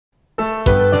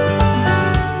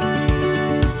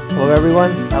Hello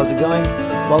everyone, how's it going?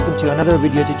 Welcome to another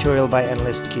video tutorial by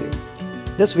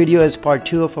EnlistQ. This video is part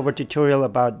 2 of our tutorial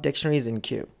about dictionaries in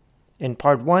Q. In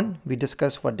part 1, we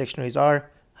discuss what dictionaries are,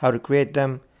 how to create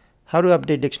them, how to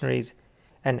update dictionaries,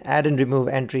 and add and remove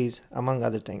entries, among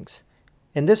other things.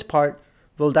 In this part,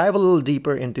 we'll dive a little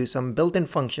deeper into some built-in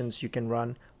functions you can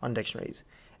run on dictionaries,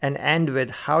 and end with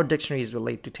how dictionaries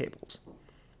relate to tables.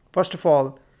 First of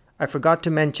all, I forgot to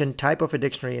mention type of a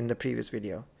dictionary in the previous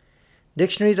video.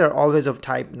 Dictionaries are always of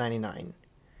type 99.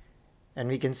 And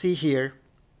we can see here,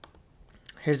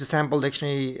 here's the sample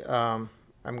dictionary I'm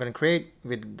going to create.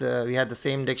 We had the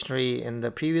same dictionary in the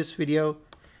previous video.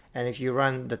 And if you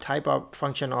run the type of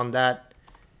function on that,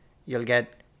 you'll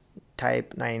get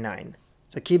type 99.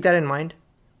 So keep that in mind.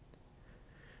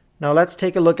 Now let's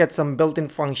take a look at some built-in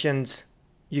functions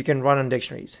you can run on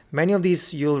dictionaries. Many of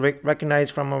these you'll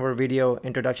recognize from our video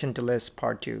Introduction to Lists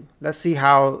Part 2. Let's see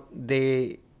how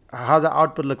the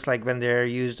output looks like when they're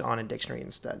used on a dictionary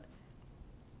instead.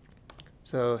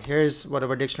 So here's what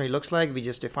our dictionary looks like. We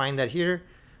just defined that here.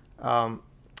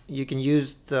 You can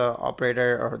use the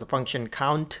operator or the function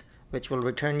count, which will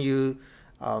return you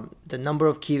the number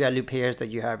of key value pairs that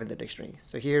you have in the dictionary.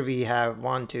 So here we have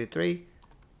 1, 2, 3,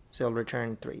 so it'll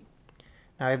return 3.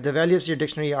 Now if the values of your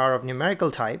dictionary are of numerical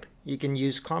type, you can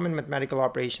use common mathematical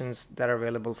operations that are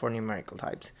available for numerical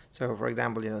types. So for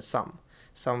example, sum.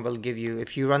 Sum will give you,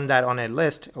 if you run that on a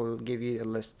list, it will give you a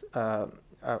list,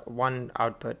 one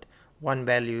output, one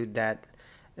value that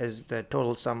is the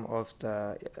total sum of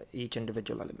each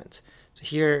individual elements. So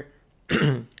here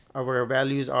our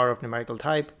values are of numerical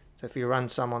type. So if you run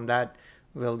sum on that,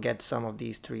 we'll get some of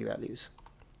these 3 values,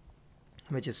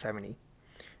 which is 70.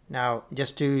 Now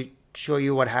just to show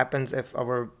you what happens if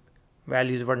our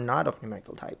values were not of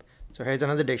numerical type. So here's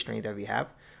another dictionary that we have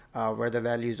where the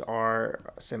values are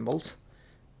symbols.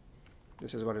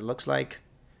 This is what it looks like.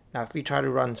 Now if we try to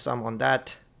run sum on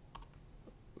that,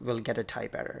 we'll get a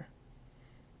type error.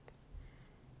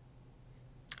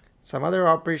 Some other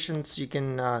operations you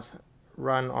can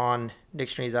run on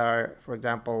dictionaries are, for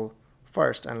example,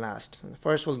 first and last.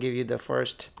 First will give you the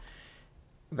first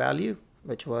value,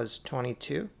 which was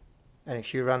 22. And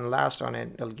if you run last on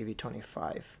it, it'll give you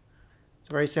 25.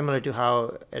 It's very similar to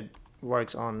how it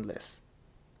works on lists.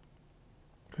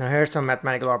 Now here's some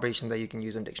mathematical operations that you can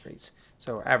use in dictionaries.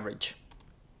 So average,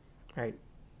 right,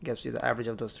 gives you the average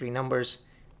of those 3 numbers.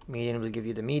 Median will give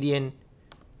you the median,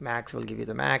 max will give you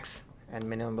the max, and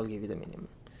minimum will give you the minimum.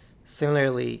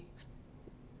 Similarly,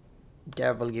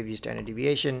 dev will give you standard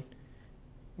deviation,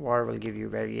 var will give you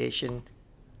variance,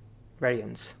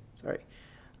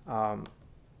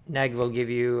 neg will give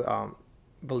you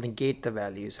will negate the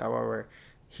values. However,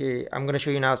 here I'm going to show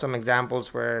you now some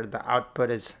examples where the output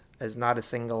is not a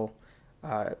single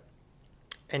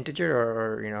integer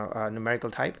or a numerical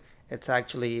type. It's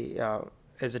actually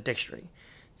is a dictionary.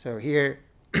 So here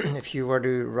if you were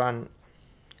to run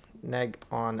neg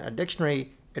on a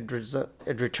dictionary, it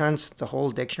returns the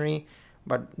whole dictionary,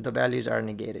 but the values are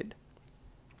negated.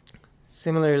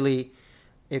 Similarly,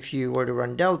 if you were to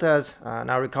run deltas,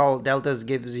 now recall deltas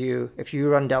gives you, if you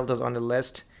run deltas on the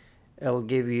list, it'll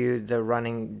give you the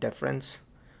running difference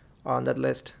on that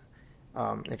list.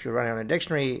 If you run it on a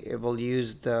dictionary, it will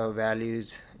use the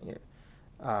values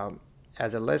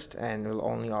as a list and will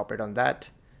only operate on that.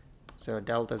 So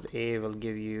deltas A will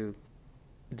give you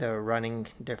the running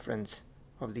difference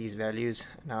of these values.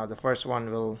 Now the first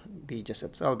one will be just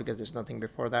itself because there's nothing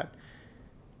before that.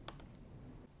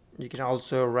 You can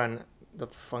also run the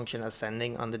function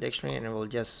ascending on the dictionary and it will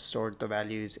just sort the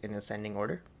values in ascending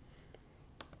order,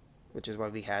 which is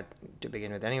what we had to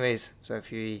begin with anyways. So if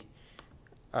you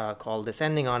call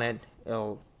descending on it,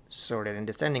 it'll sort it in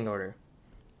descending order.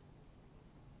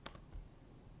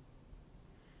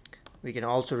 We can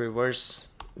also reverse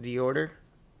the order.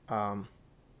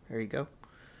 Here you go.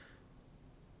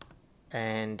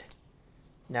 And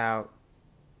now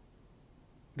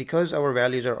because our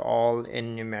values are all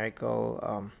in numerical,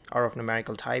 are of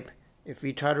numerical type, if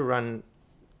we try to run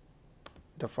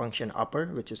the function upper,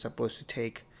 which is supposed to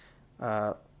take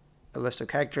a list of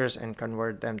characters and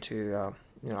convert them to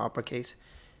uppercase,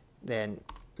 then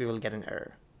we will get an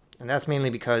error. And that's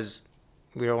mainly because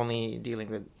we're only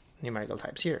dealing with numerical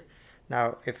types here.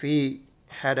 Now if we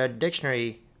had a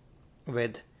dictionary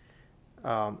with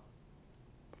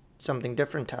something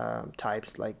different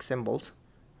types like symbols,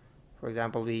 for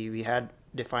example, we had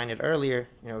defined it earlier,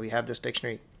 we have this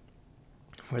dictionary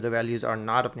where the values are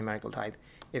not of numerical type.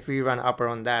 If we run upper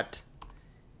on that,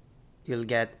 you'll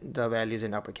get the values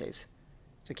in uppercase.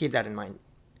 So keep that in mind.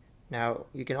 Now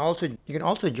you can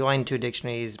also join 2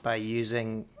 dictionaries by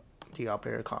using the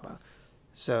operator comma.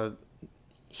 So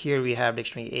here we have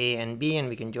dictionary A and B, and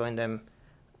we can join them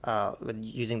with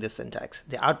using this syntax.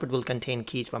 The output will contain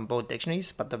keys from both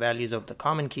dictionaries, but the values of the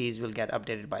common keys will get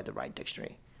updated by the right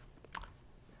dictionary.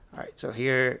 All right, so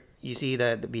here you see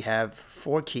that we have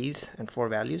 4 keys and 4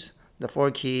 values. The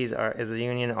 4 keys is a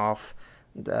union of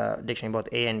the dictionary both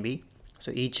A and B.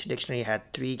 So each dictionary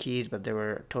had 3 keys, but there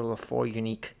were a total of 4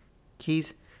 unique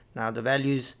keys. Now the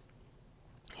values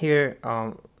here,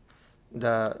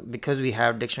 because we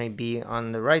have dictionary B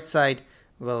on the right side,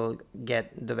 we'll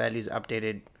get the values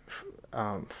updated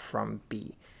from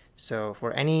B. So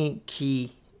for any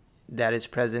key that is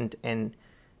present in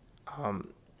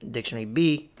dictionary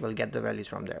B, we'll get the values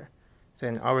from there. So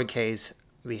in our case,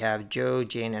 we have Joe,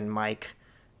 Jane, and Mike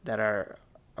that are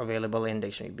available in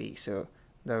dictionary B. So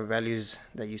the values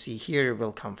that you see here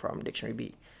will come from dictionary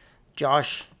B.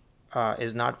 Josh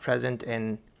is not present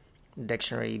in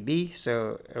dictionary B,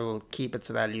 so it will keep its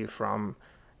value from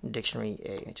dictionary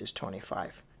A, which is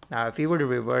 25. Now if we were to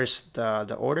reverse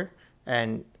the order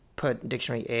and put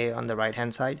dictionary A on the right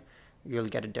hand side, you'll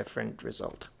get a different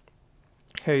result.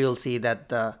 Here you'll see that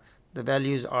the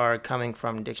values are coming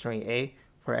from dictionary A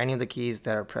for any of the keys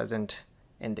that are present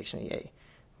in dictionary A.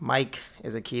 Mike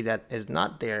is a key that is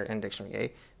not there in dictionary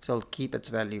A, so it'll keep its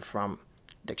value from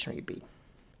dictionary B.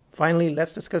 Finally,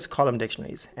 let's discuss column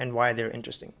dictionaries and why they're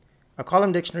interesting. A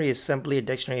column dictionary is simply a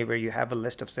dictionary where you have a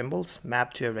list of symbols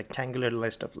mapped to a rectangular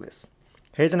list of lists.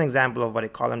 Here's an example of what a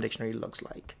column dictionary looks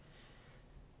like.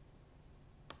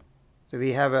 So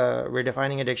we're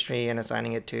defining a dictionary and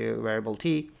assigning it to variable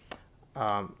t.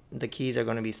 The keys are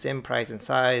going to be sim, price, and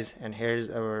size, and here's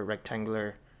our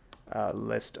rectangular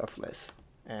list of lists.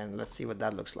 And let's see what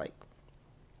that looks like.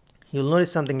 You'll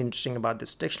notice something interesting about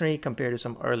this dictionary compared to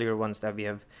some earlier ones that we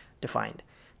have defined.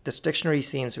 This dictionary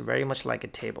seems very much like a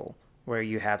table where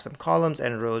you have some columns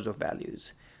and rows of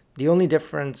values. The only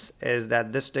difference is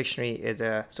that this dictionary is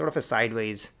a sort of a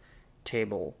sideways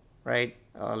table, right?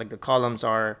 Like the columns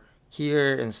are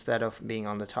here instead of being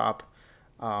on the top,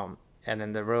 and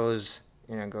then the rows,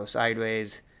 go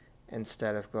sideways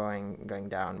instead of going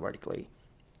down vertically.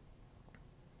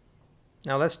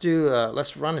 Now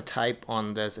let's run a type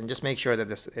on this and just make sure that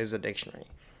this is a dictionary.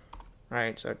 All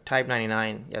right, so type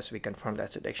 99, yes, we confirm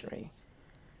that's a dictionary.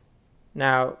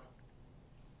 Now,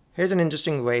 here's an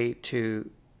interesting way to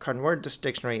convert this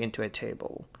dictionary into a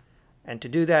table. And to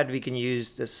do that, we can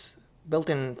use this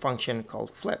built-in function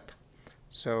called flip.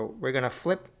 So we're going to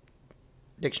flip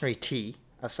dictionary T,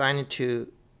 assign it to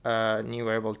a new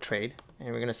variable trade, and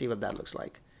we're going to see what that looks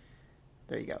like.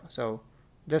 There you go. So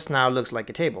this now looks like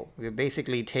a table. We've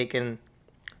basically taken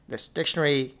this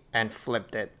dictionary and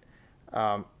flipped it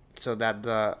so that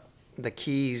the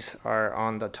keys are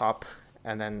on the top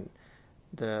and then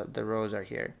the rows are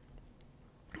here.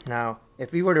 Now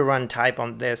if we were to run type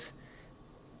on this,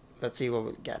 let's see what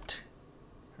we'll get.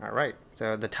 All right,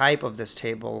 so the type of this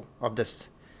table, of this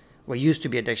what used to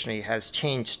be a dictionary, has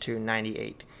changed to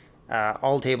 98.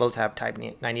 All tables have type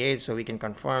 98, so we can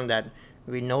confirm that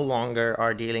we no longer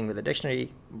are dealing with a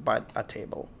dictionary but a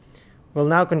table. We'll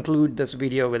now conclude this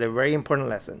video with a very important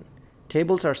lesson.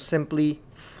 Tables are simply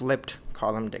flipped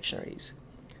column dictionaries.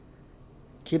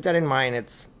 Keep that in mind.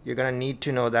 You're going to need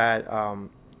to know that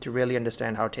to really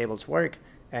understand how tables work.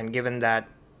 And given that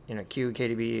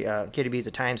KDB is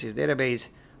a time series database,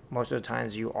 most of the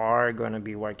times you are going to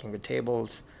be working with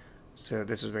tables. So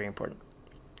this is very important.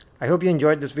 I hope you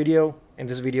enjoyed this video. In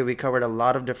this video, we covered a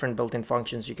lot of different built-in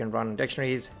functions you can run in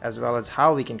dictionaries, as well as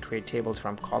how we can create tables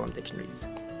from column dictionaries.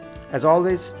 As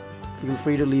always, feel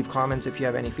free to leave comments if you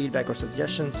have any feedback or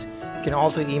suggestions. You can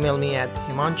also email me at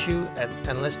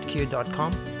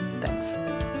himanshu@analystq.com. Thanks.